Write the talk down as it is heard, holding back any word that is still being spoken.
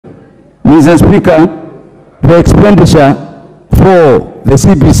Mr. Speaker, the expenditure for the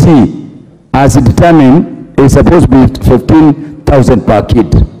CBC as determined is supposed to be 15,000 per kid.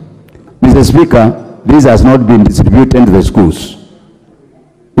 Mr. Speaker, this has not been distributed to the schools.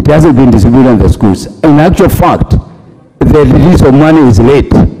 It hasn't been distributed in the schools. In actual fact, the release of money is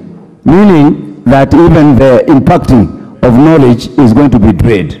late, meaning that even the impacting of knowledge is going to be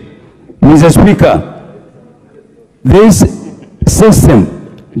delayed. Mr. Speaker, this system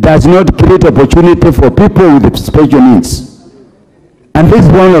does not create opportunity for people with special needs. And this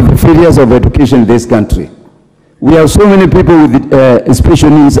is one of the failures of education in this country. We have so many people with special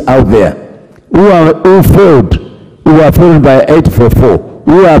needs out there who are failed by 844,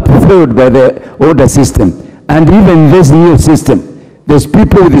 who are failed by the older system. And even this new system, these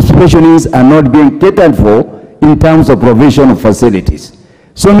people with special needs are not being catered for in terms of provision of facilities.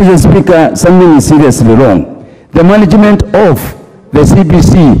 So, Mr. Speaker, something is seriously wrong. The management of the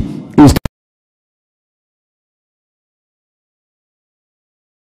CBC is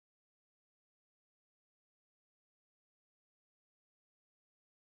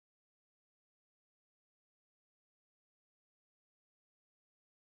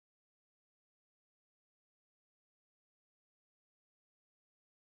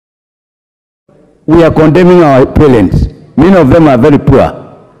we are condemning our parents. Many of them are very poor.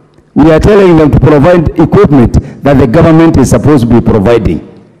 We are telling them to provide equipment that the government is supposed to be providing.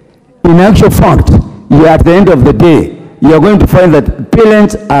 In actual fact, at the end of the day, you are going to find that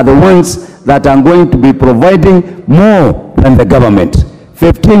parents are the ones that are going to be providing more than the government.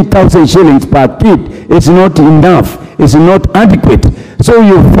 15,000 shillings per kid is not enough, it's not adequate. So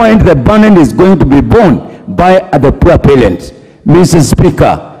you find the burden is going to be borne by the poor parents. Mr.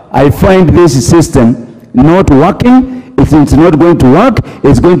 Speaker, I find this system not working. It's not going to work.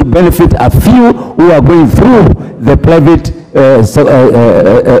 It's going to benefit a few who are going through the private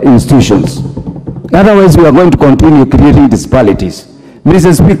institutions. Otherwise, we are going to continue creating disparities.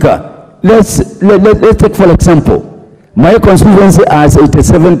 Mr. Speaker, let's take for example, my constituency has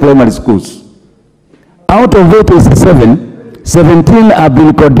 87 primary schools. Out of 87, 17 have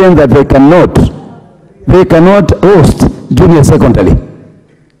been condemned that they cannot host junior secondary.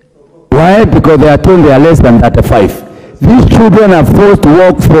 Why? Because they are told they are less than 35. These children are forced to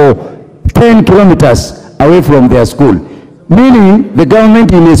walk for 10 kilometers away from their school, meaning the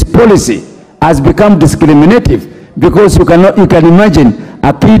government in its policy has become discriminative, because you can imagine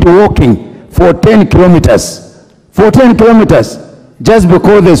a kid walking for 10 kilometers, just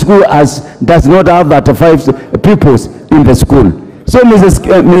because the school does not have 35 pupils in the school. So,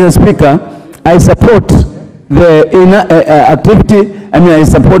 Mr. Speaker, I support the I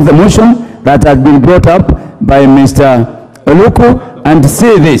support the motion that has been brought up by Mr. Oluku, and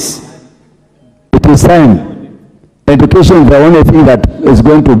say this: it is time. Education is the only thing that is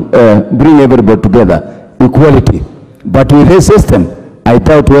going to bring everybody together, equality. But with this system, I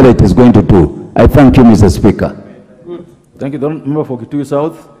doubt whether it is going to do. I thank you, Mr. Speaker. Good. Thank you, the member for Kitui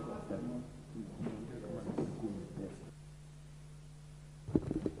South.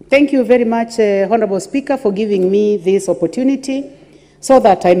 Thank you very much, Honorable Speaker, for giving me this opportunity, so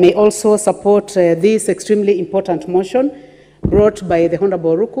that I may also support this extremely important motion brought by the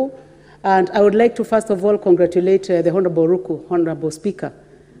Honorable Ruku. And I would like to first of all congratulate the Honorable Ruku, Honorable Speaker.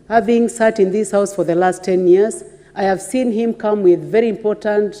 Having sat in this House for the last 10 years, I have seen him come with very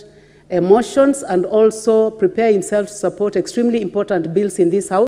important motions and also prepare himself to support extremely important bills in this House.